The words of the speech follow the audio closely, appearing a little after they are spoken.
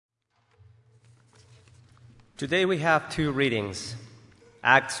Today we have two readings,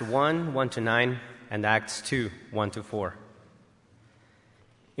 Acts 1, 1-9, and Acts 2, 1-4.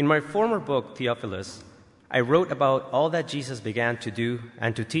 In my former book, Theophilus, I wrote about all that Jesus began to do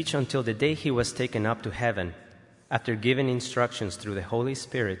and to teach until the day he was taken up to heaven, after giving instructions through the Holy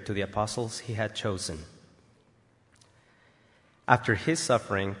Spirit to the apostles he had chosen. After his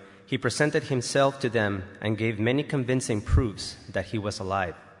suffering, he presented himself to them and gave many convincing proofs that he was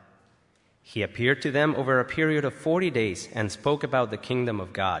alive. He appeared to them over a period of 40 days and spoke about the kingdom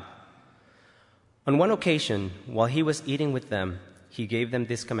of God. On one occasion, while he was eating with them, he gave them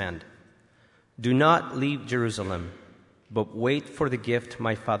this command: "Do not leave Jerusalem, but wait for the gift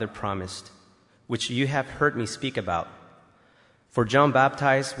my Father promised, which you have heard me speak about. For John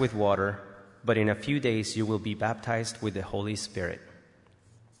baptized with water, but in a few days you will be baptized with the Holy Spirit."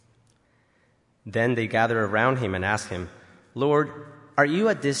 Then they gathered around him and asked him, "Lord, are you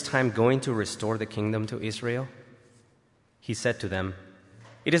at this time going to restore the kingdom to Israel?" He said to them,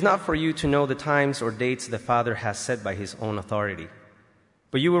 "It is not for you to know the times or dates the Father has set by his own authority.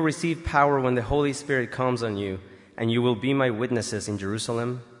 But you will receive power when the Holy Spirit comes on you, and you will be my witnesses in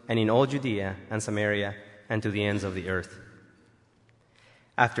Jerusalem and in all Judea and Samaria and to the ends of the earth."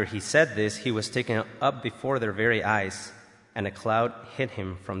 After he said this, he was taken up before their very eyes, and a cloud hid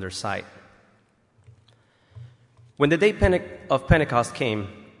him from their sight. When the day of Pentecost came,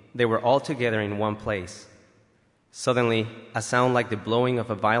 they were all together in one place. Suddenly, a sound like the blowing of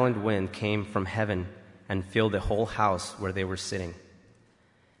a violent wind came from heaven and filled the whole house where they were sitting.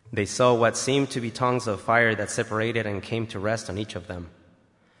 They saw what seemed to be tongues of fire that separated and came to rest on each of them.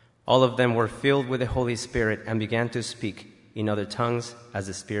 All of them were filled with the Holy Spirit and began to speak in other tongues as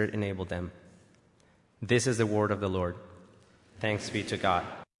the Spirit enabled them. This is the word of the Lord. Thanks be to God.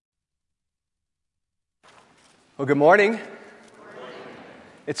 Well, good morning.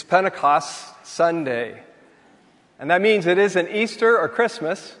 It's Pentecost Sunday, and that means it isn't Easter or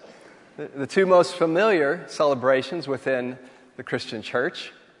Christmas, the two most familiar celebrations within the Christian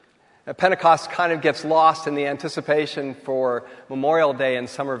church. Pentecost kind of gets lost in the anticipation for Memorial Day and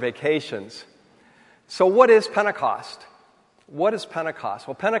summer vacations. So what is Pentecost? What is Pentecost?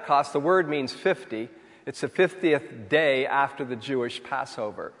 Well, Pentecost, the word means 50. It's the 50th day after the Jewish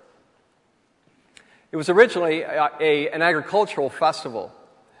Passover. It was originally an agricultural festival.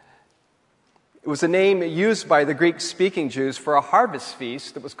 It was a name used by the Greek-speaking Jews for a harvest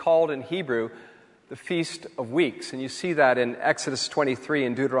feast that was called in Hebrew the Feast of Weeks. And you see that in Exodus 23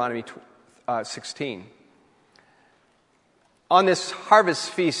 and Deuteronomy 16. On this harvest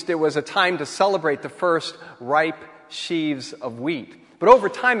feast, it was a time to celebrate the first ripe sheaves of wheat. But over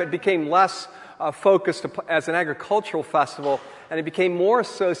time, it became less focused as an agricultural festival, and it became more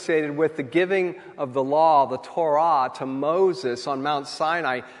associated with the giving of the law, the Torah, to Moses on Mount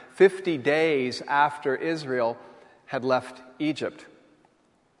Sinai 50 days after Israel had left Egypt.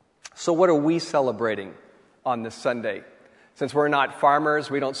 So what are we celebrating on this Sunday? Since we're not farmers,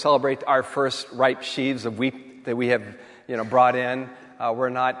 we don't celebrate our first ripe sheaves of wheat that we have brought in. We're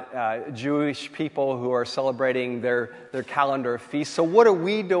not Jewish people who are celebrating their calendar of feasts. So what are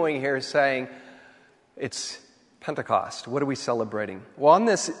we doing here saying it's Pentecost? What are we celebrating? Well, on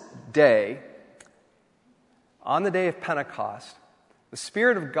this day, on the day of Pentecost, the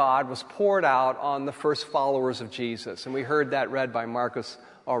Spirit of God was poured out on the first followers of Jesus. And we heard that read by Marcus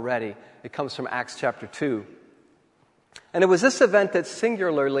already. It comes from Acts chapter 2. And it was this event that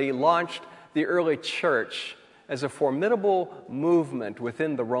singularly launched the early church as a formidable movement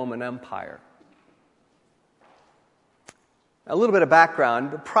within the Roman Empire. A little bit of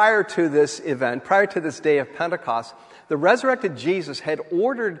background. Prior to this event, prior to this day of Pentecost, the resurrected Jesus had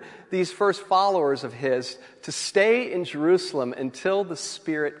ordered these first followers of his to stay in Jerusalem until the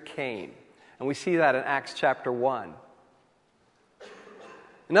Spirit came. And we see that in Acts chapter 1.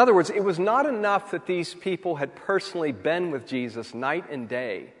 In other words, it was not enough that these people had personally been with Jesus night and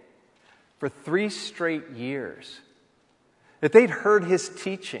day for 3 straight years, that they'd heard his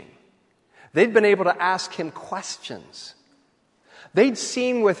teaching. They'd been able to ask him questions. They'd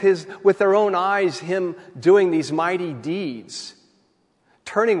seen with their own eyes him doing these mighty deeds,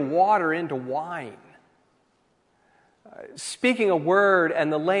 turning water into wine, speaking a word and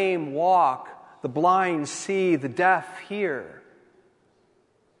the lame walk, the blind see, the deaf hear.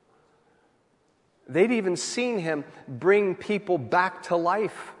 They'd even seen him bring people back to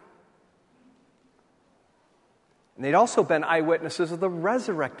life. And they'd also been eyewitnesses of the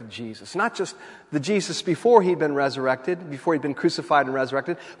resurrected Jesus. Not just the Jesus before he'd been resurrected, before he'd been crucified and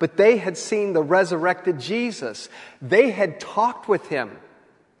resurrected, but they had seen the resurrected Jesus. They had talked with him.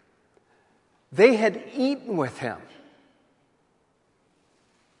 They had eaten with him.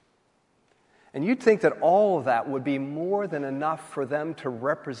 And you'd think that all of that would be more than enough for them to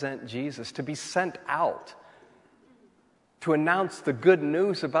represent Jesus, to be sent out, to announce the good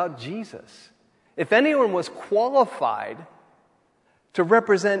news about Jesus. If anyone was qualified to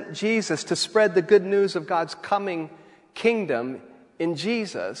represent Jesus, to spread the good news of God's coming kingdom in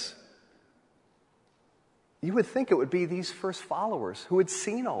Jesus, you would think it would be these first followers who had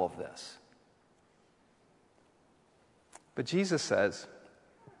seen all of this. But Jesus says,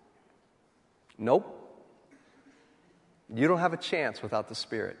 nope, you don't have a chance without the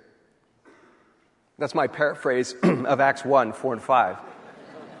Spirit. That's my paraphrase of Acts 1, 4 and 5.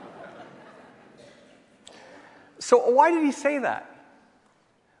 So why did he say that?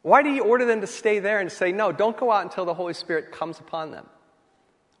 Why did he order them to stay there and say, no, don't go out until the Holy Spirit comes upon them?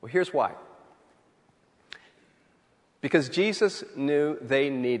 Well, here's why. Because Jesus knew they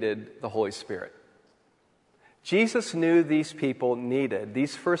needed the Holy Spirit. Jesus knew these people needed,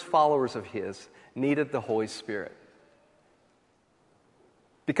 these first followers of his, needed the Holy Spirit.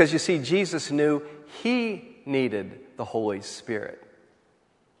 Because you see, Jesus knew he needed the Holy Spirit.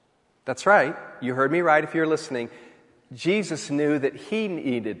 That's right. You heard me right if you're listening. Jesus knew that he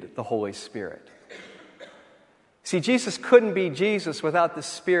needed the Holy Spirit. See, Jesus couldn't be Jesus without the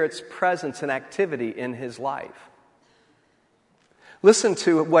Spirit's presence and activity in his life. Listen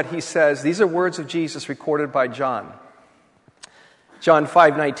to what he says. These are words of Jesus recorded by John. John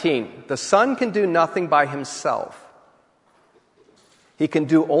 5:19. The Son can do nothing by himself. He can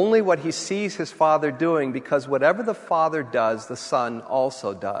do only what he sees his Father doing, because whatever the Father does, the Son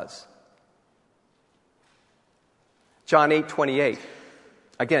also does. John 8:28.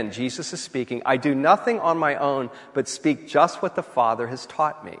 Again, Jesus is speaking. I do nothing on my own, but speak just what the Father has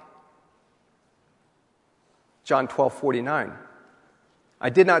taught me. John 12:49. I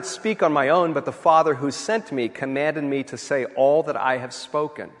did not speak on my own, but the Father who sent me commanded me to say all that I have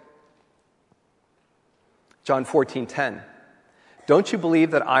spoken. John 14:10. Don't you believe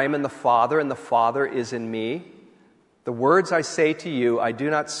that I am in the Father and the Father is in me? The words I say to you, I do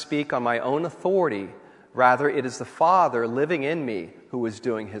not speak on my own authority. Rather, it is the Father living in me who is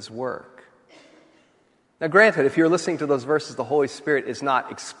doing his work. Now, granted, if you're listening to those verses, the Holy Spirit is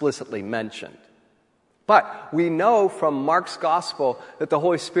not explicitly mentioned. But we know from Mark's gospel that the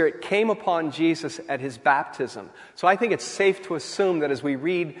Holy Spirit came upon Jesus at his baptism. So I think it's safe to assume that as we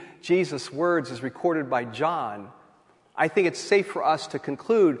read Jesus' words as recorded by John, I think it's safe for us to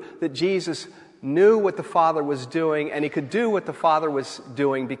conclude that Jesus knew what the Father was doing, and he could do what the Father was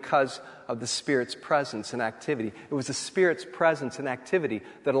doing because of the Spirit's presence and activity. It was the Spirit's presence and activity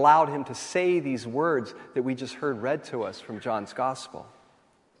that allowed him to say these words that we just heard read to us from John's gospel.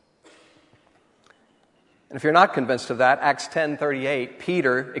 And if you're not convinced of that, Acts 10:38,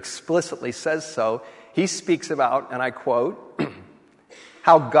 Peter explicitly says so. He speaks about, and I quote,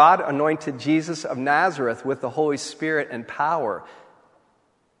 how God anointed Jesus of Nazareth with the Holy Spirit and power,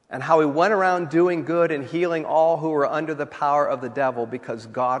 and how he went around doing good and healing all who were under the power of the devil because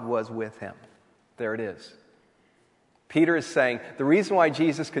God was with him. There it is. Peter is saying the reason why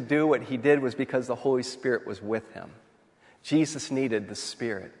Jesus could do what he did was because the Holy Spirit was with him. Jesus needed the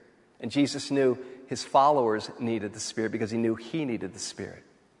Spirit. And Jesus knew his followers needed the Spirit because he knew he needed the Spirit.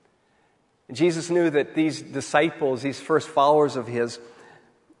 And Jesus knew that these disciples, these first followers of his,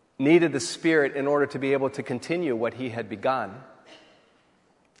 needed the Spirit in order to be able to continue what he had begun.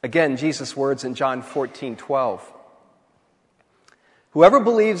 Again, Jesus' words in John 14:12. Whoever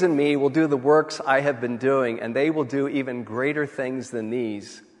believes in me will do the works I have been doing, and they will do even greater things than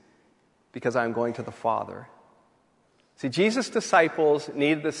these, because I am going to the Father. See, Jesus' disciples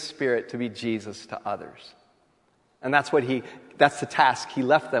needed the Spirit to be Jesus to others. And that's the task he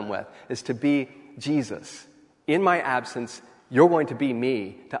left them with, is to be Jesus. In my absence, you're going to be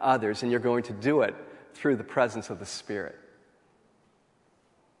me to others, and you're going to do it through the presence of the Spirit.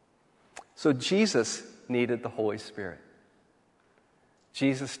 So Jesus needed the Holy Spirit.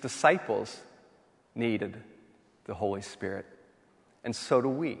 Jesus' disciples needed the Holy Spirit. And so do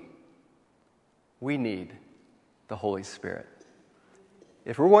we. We need the Holy Spirit.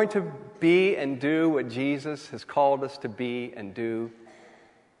 If we're going to be and do what Jesus has called us to be and do,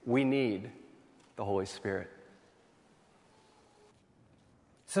 we need the Holy Spirit.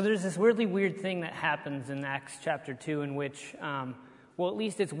 So there's this weirdly weird thing that happens in Acts chapter 2 in which, well, at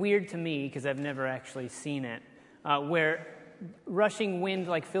least it's weird to me because I've never actually seen it, where rushing wind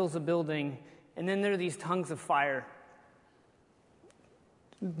like fills a building, and then there are these tongues of fire.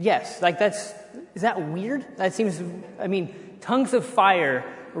 Yes, is that weird? That seems, tongues of fire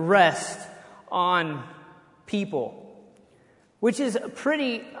rest on people, which is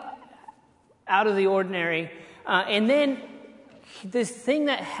pretty out of the ordinary. And then this thing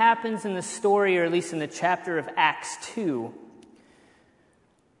that happens in the story, or at least in the chapter of Acts 2,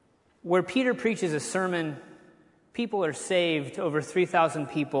 where Peter preaches a sermon, people are saved, over 3,000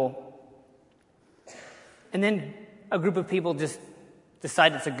 people, and then a group of people just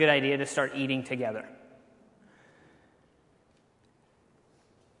decide it's a good idea to start eating together.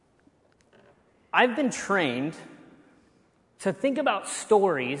 I've been trained to think about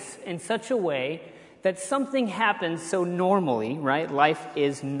stories in such a way that something happens so normally, right? Life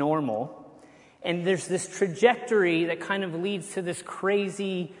is normal. And there's this trajectory that kind of leads to this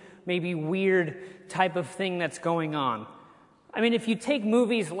crazy, maybe weird type of thing that's going on. I mean, if you take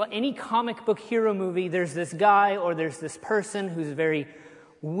movies, any comic book hero movie, there's this guy or there's this person who's very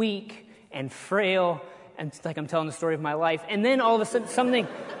weak and frail, and it's like I'm telling the story of my life. And then all of a sudden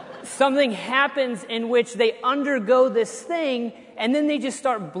something happens in which they undergo this thing, and then they just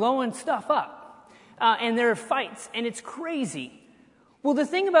start blowing stuff up. And there are fights, and it's crazy. Well, the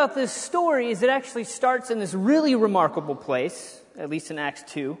thing about this story is it actually starts in this really remarkable place, at least in Acts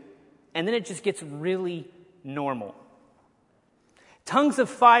 2, and then it just gets really normal. Tongues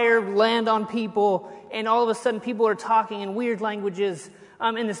of fire land on people, and all of a sudden people are talking in weird languages,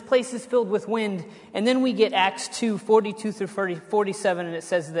 and this place is filled with wind. And then we get Acts 2, 42 through 47, and it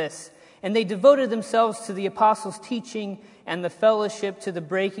says this: "And they devoted themselves to the apostles' teaching and the fellowship, to the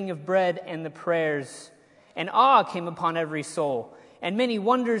breaking of bread and the prayers. And awe came upon every soul. And many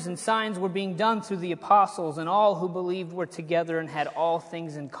wonders and signs were being done through the apostles, and all who believed were together and had all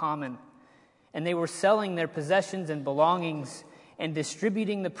things in common. And they were selling their possessions and belongings and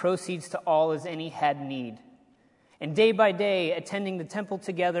distributing the proceeds to all as any had need. And day by day, attending the temple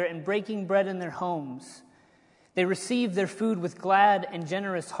together and breaking bread in their homes, they received their food with glad and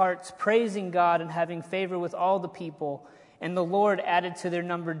generous hearts, praising God and having favor with all the people. And the Lord added to their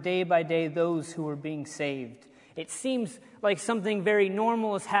number day by day those who were being saved." It seems like something very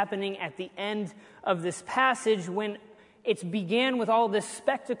normal is happening at the end of this passage when it began with all this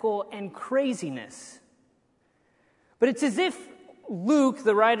spectacle and craziness. But it's as if Luke,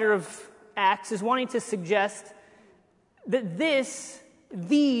 the writer of Acts, is wanting to suggest that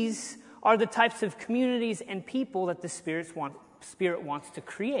these are the types of communities and people that the Spirit wants to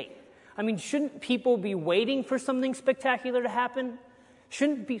create. I mean, shouldn't people be waiting for something spectacular to happen?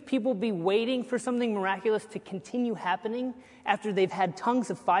 Shouldn't people be waiting for something miraculous to continue happening after they've had tongues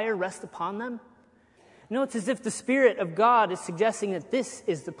of fire rest upon them? No, it's as if the Spirit of God is suggesting that this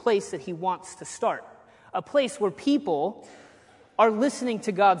is the place that He wants to start. A place where people are listening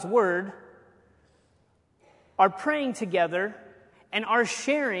to God's Word, are praying together, and are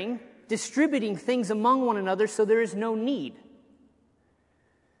sharing, distributing things among one another so there is no need.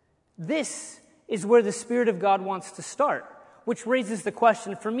 This is where the Spirit of God wants to start, which raises the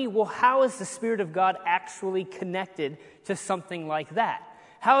question for me, well, how is the Spirit of God actually connected to something like that?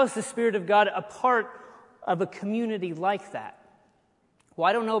 How is the Spirit of God a part of a community like that? Well,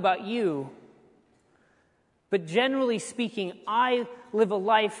 I don't know about you, but generally speaking, I live a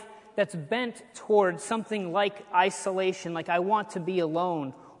life that's bent towards something like isolation, like I want to be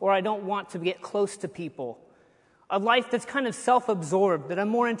alone, or I don't want to get close to people. A life that's kind of self-absorbed, that I'm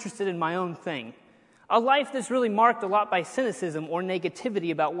more interested in my own thing. A life that's really marked a lot by cynicism or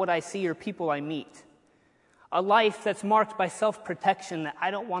negativity about what I see or people I meet. A life that's marked by self-protection, that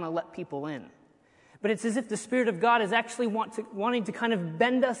I don't want to let people in. But it's as if the Spirit of God is actually wanting to kind of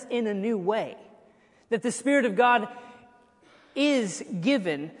bend us in a new way. That the Spirit of God is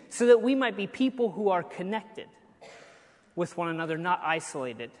given so that we might be people who are connected with one another, not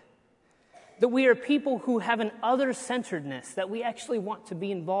isolated. That we are people who have an other-centeredness, that we actually want to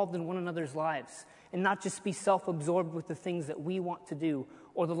be involved in one another's lives and not just be self-absorbed with the things that we want to do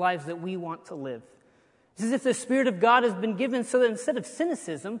or the lives that we want to live. It's as if the Spirit of God has been given so that instead of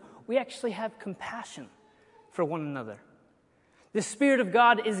cynicism, we actually have compassion for one another. The Spirit of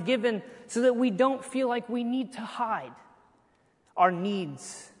God is given so that we don't feel like we need to hide our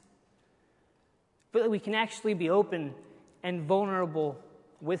needs, but that we can actually be open and vulnerable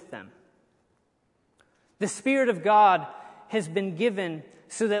with them. The Spirit of God has been given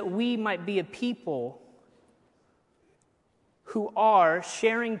so that we might be a people who are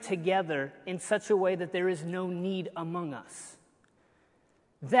sharing together in such a way that there is no need among us.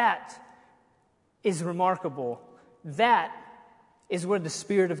 That is remarkable. That is where the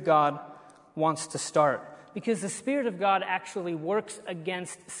Spirit of God wants to start. Because the Spirit of God actually works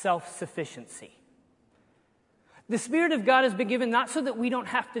against self-sufficiency. The Spirit of God has been given not so that we don't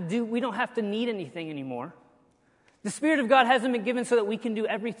have to need anything anymore. The Spirit of God hasn't been given so that we can do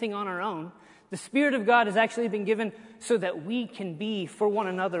everything on our own. The Spirit of God has actually been given so that we can be for one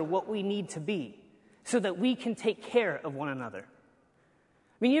another what we need to be, so that we can take care of one another.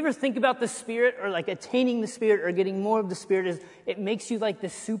 mean, you ever think about the Spirit, or like attaining the Spirit or getting more of the Spirit is it makes you like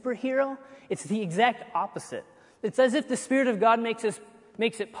this superhero? It's the exact opposite. It's as if the Spirit of God makes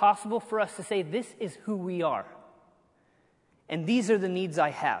it possible for us to say, this is who we are. And these are the needs I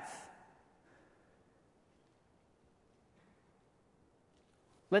have.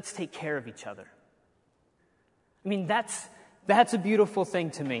 Let's take care of each other. I mean, that's a beautiful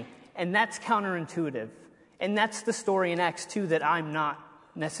thing to me. And that's counterintuitive. And that's the story in Acts 2 that I'm not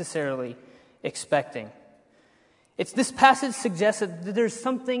necessarily expecting. This passage suggests that there's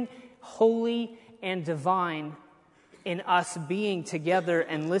something holy and divine in us being together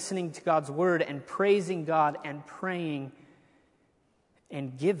and listening to God's word and praising God and praying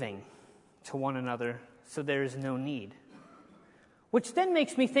and giving to one another so there is no need. Which then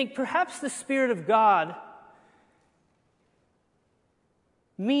makes me think perhaps the Spirit of God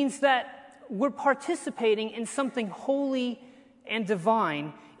means that we're participating in something holy and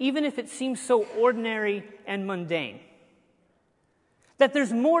divine, even if it seems so ordinary and mundane. That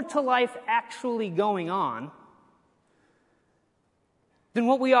there's more to life actually going on than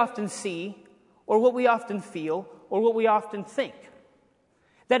what we often see, or what we often feel, or what we often think.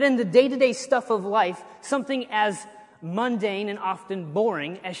 That in the day-to-day stuff of life, something as mundane and often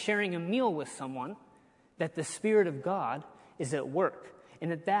boring as sharing a meal with someone, that the Spirit of God is at work,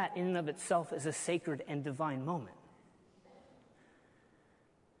 and that in and of itself is a sacred and divine moment.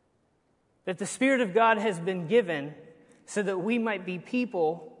 That the Spirit of God has been given so that we might be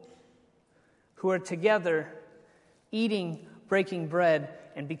people who are together eating, breaking bread,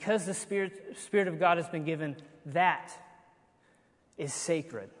 and because the Spirit of God has been given, that is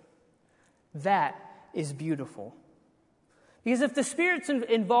sacred. That is beautiful. Because if the Spirit's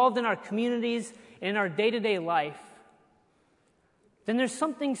involved in our communities and in our day-to-day life, then there's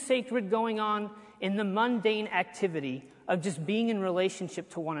something sacred going on in the mundane activity of just being in relationship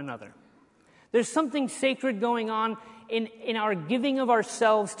to one another. There's something sacred going on in our giving of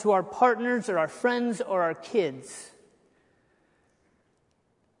ourselves to our partners or our friends or our kids.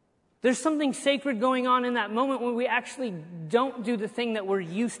 There's something sacred going on in that moment when we actually don't do the thing that we're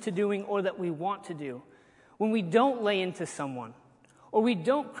used to doing or that we want to do. When we don't lay into someone, or we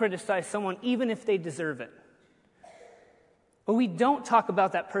don't criticize someone even if they deserve it. Or we don't talk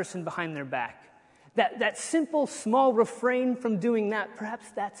about that person behind their back. That simple, small refrain from doing that, perhaps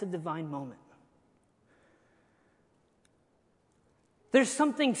that's a divine moment. There's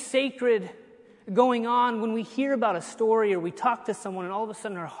something sacred going on when we hear about a story or we talk to someone and all of a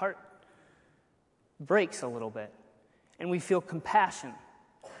sudden our heart breaks a little bit and we feel compassion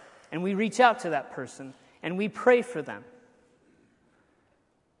and we reach out to that person and we pray for them.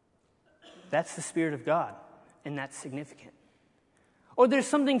 That's the Spirit of God, and that's significant. Or there's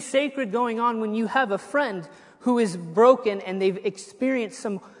something sacred going on when you have a friend who is broken and they've experienced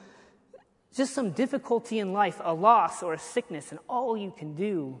some difficulty in life, a loss or a sickness, and all you can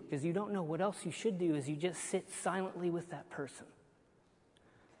do, because you don't know what else you should do, is you just sit silently with that person.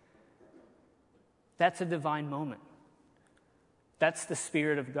 That's a divine moment. That's the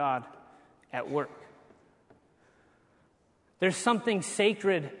Spirit of God at work. There's something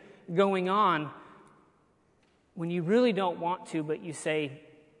sacred going on when you really don't want to, but you say,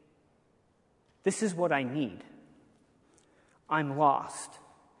 this is what I need. I'm lost.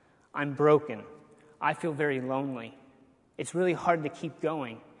 I'm broken. I feel very lonely. It's really hard to keep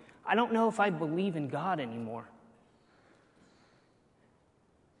going. I don't know if I believe in God anymore.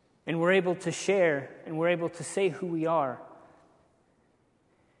 And we're able to share, and we're able to say who we are.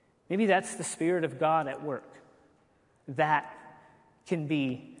 Maybe that's the Spirit of God at work. That can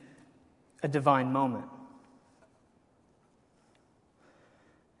be a divine moment.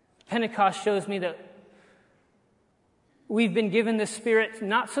 Pentecost shows me that we've been given the Spirit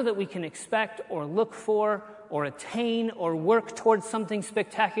not so that we can expect or look for or attain or work towards something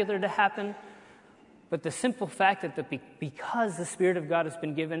spectacular to happen, but the simple fact that because the Spirit of God has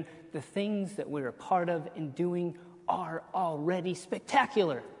been given, the things that we're a part of and doing are already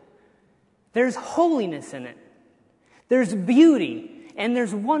spectacular. There's holiness in it. There's beauty, and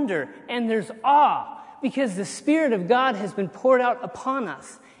there's wonder, and there's awe, because the Spirit of God has been poured out upon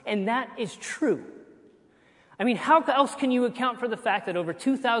us, and that is true. I mean, how else can you account for the fact that over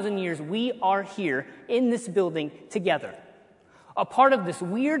 2,000 years we are here in this building together, a part of this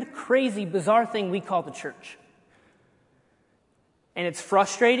weird, crazy, bizarre thing we call the church? And it's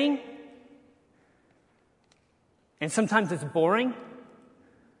frustrating, and sometimes it's boring,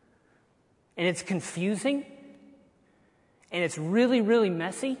 and it's confusing, and it's really, really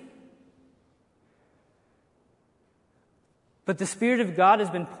messy. But the Spirit of God has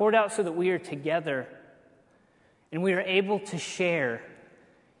been poured out so that we are together and we are able to share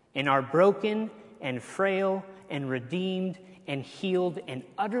and our broken and frail and redeemed and healed and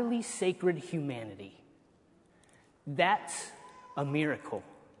utterly sacred humanity. That's a miracle.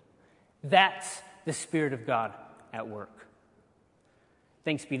 That's the Spirit of God at work.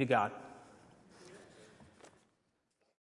 Thanks be to God.